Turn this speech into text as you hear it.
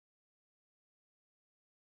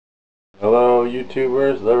Hello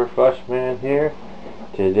YouTubers, Liverflushman here.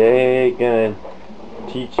 Today gonna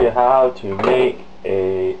teach you how to make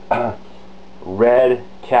a red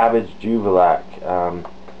cabbage Rejuvelac.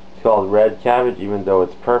 It's called red cabbage even though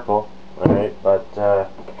it's purple, alright? But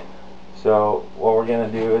so what we're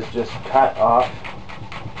gonna do is just cut off.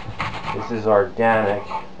 This is organic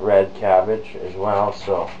red cabbage as well,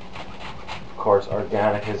 so of course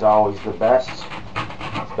organic is always the best.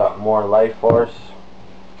 It's got more life force,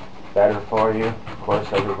 better for you, of course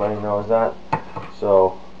everybody knows that.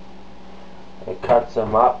 So it cuts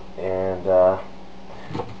them up, and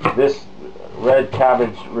this red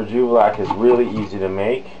cabbage Rejuvelac is really easy to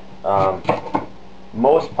make.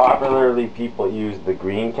 Most popularly people use the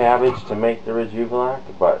green cabbage to make the Rejuvelac,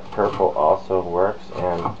 but purple also works,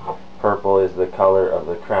 and purple is the color of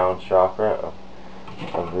the crown chakra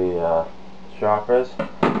of the chakras.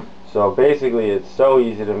 So basically it's so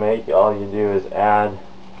easy to make. All you do is add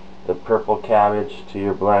the purple cabbage to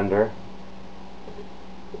your blender,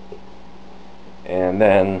 and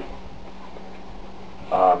then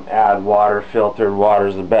add water. Filtered water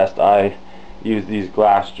is the best. I use these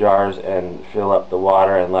glass jars and fill up the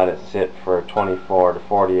water and let it sit for 24 to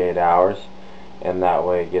 48 hours, and that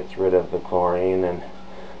way it gets rid of the chlorine, and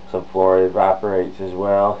some fluoride evaporates as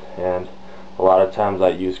well. And a lot of times I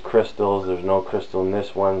use crystals. There's no crystal in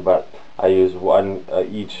this one, but I use one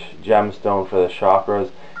each gemstone for the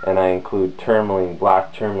chakras, and I include tourmaline,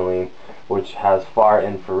 black tourmaline, which has far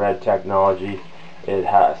infrared technology. It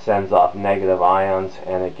sends off negative ions,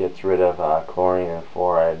 and it gets rid of chlorine and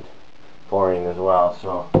fluorine as well.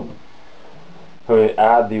 So we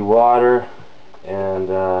add the water and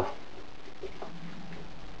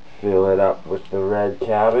fill it up with the red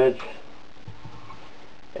cabbage.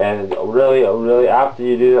 And really after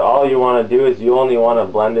you do it, all you want to do is you only want to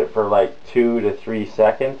blend it for like 2 to 3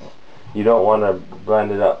 seconds. You don't want to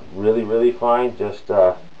blend it up really fine, just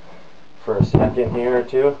for a second here or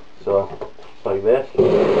two. So like this.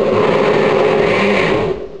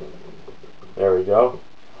 There we go.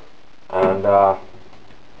 And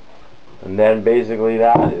then basically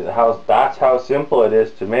that's how simple it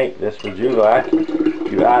is to make this Rejuvelac.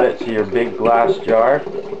 You add it to your big glass jar.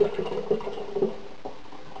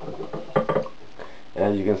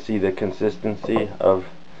 As you can see, the consistency of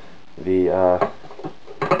the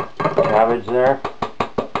cabbage there,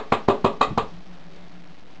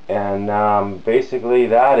 and basically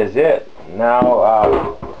that is it.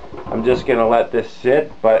 Now I'm just gonna let this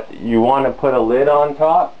sit, but you want to put a lid on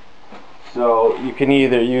top, so you can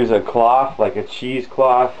either use a cloth like a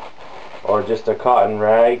cheesecloth or just a cotton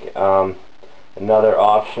rag. Another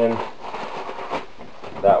option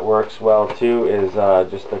that works well too is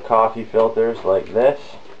just the coffee filters like this,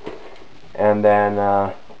 and then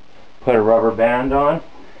put a rubber band on.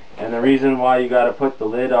 And the reason why you got to put the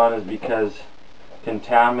lid on is because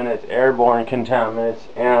contaminants, airborne contaminants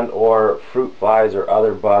and or fruit flies or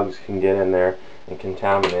other bugs can get in there and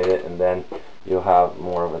contaminate it, and then you'll have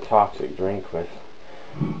more of a toxic drink with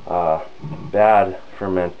bad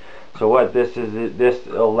ferment. So what this is, this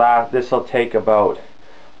will take about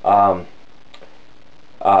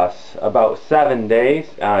 7 days,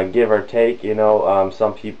 give or take. You know,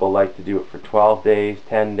 some people like to do it for 12 days,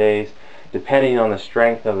 10 days, depending on the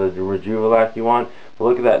strength of the Rejuvelac you want. But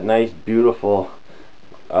look at that nice, beautiful,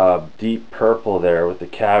 deep purple there with the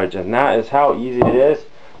cabbage, and that is how easy it is.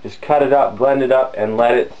 Just cut it up, blend it up, and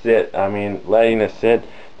let it sit. I mean, letting it sit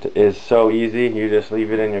is so easy. You just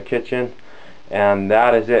leave it in your kitchen, and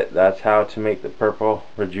that is it. That's how to make the purple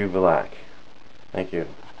Rejuvelac. Thank you.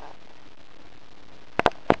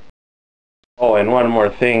 Oh, and one more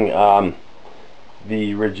thing,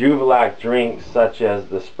 the Rejuvelac drinks such as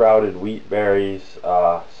the sprouted wheat berries,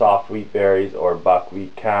 soft wheat berries, or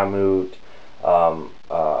buckwheat, kamut,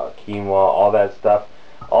 quinoa, all that stuff,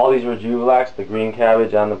 all these Rejuvelacs, the green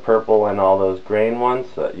cabbage and the purple and all those grain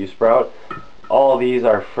ones that you sprout, all these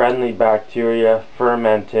are friendly bacteria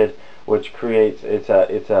fermented, which creates, it's a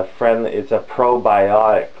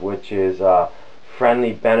probiotic, which is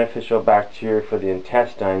friendly beneficial bacteria for the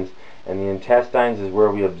intestines. And the intestines is where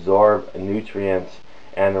we absorb nutrients,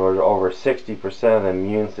 and where over 60% of the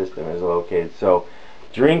immune system is located. So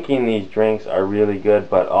drinking these drinks are really good,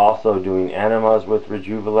 but also doing enemas with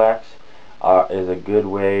Rejuvelacs is a good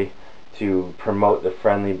way to promote the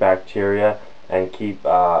friendly bacteria and keep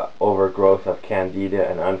overgrowth of candida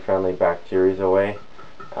and unfriendly bacteria away.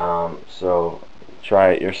 So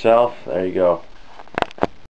try it yourself. There you go.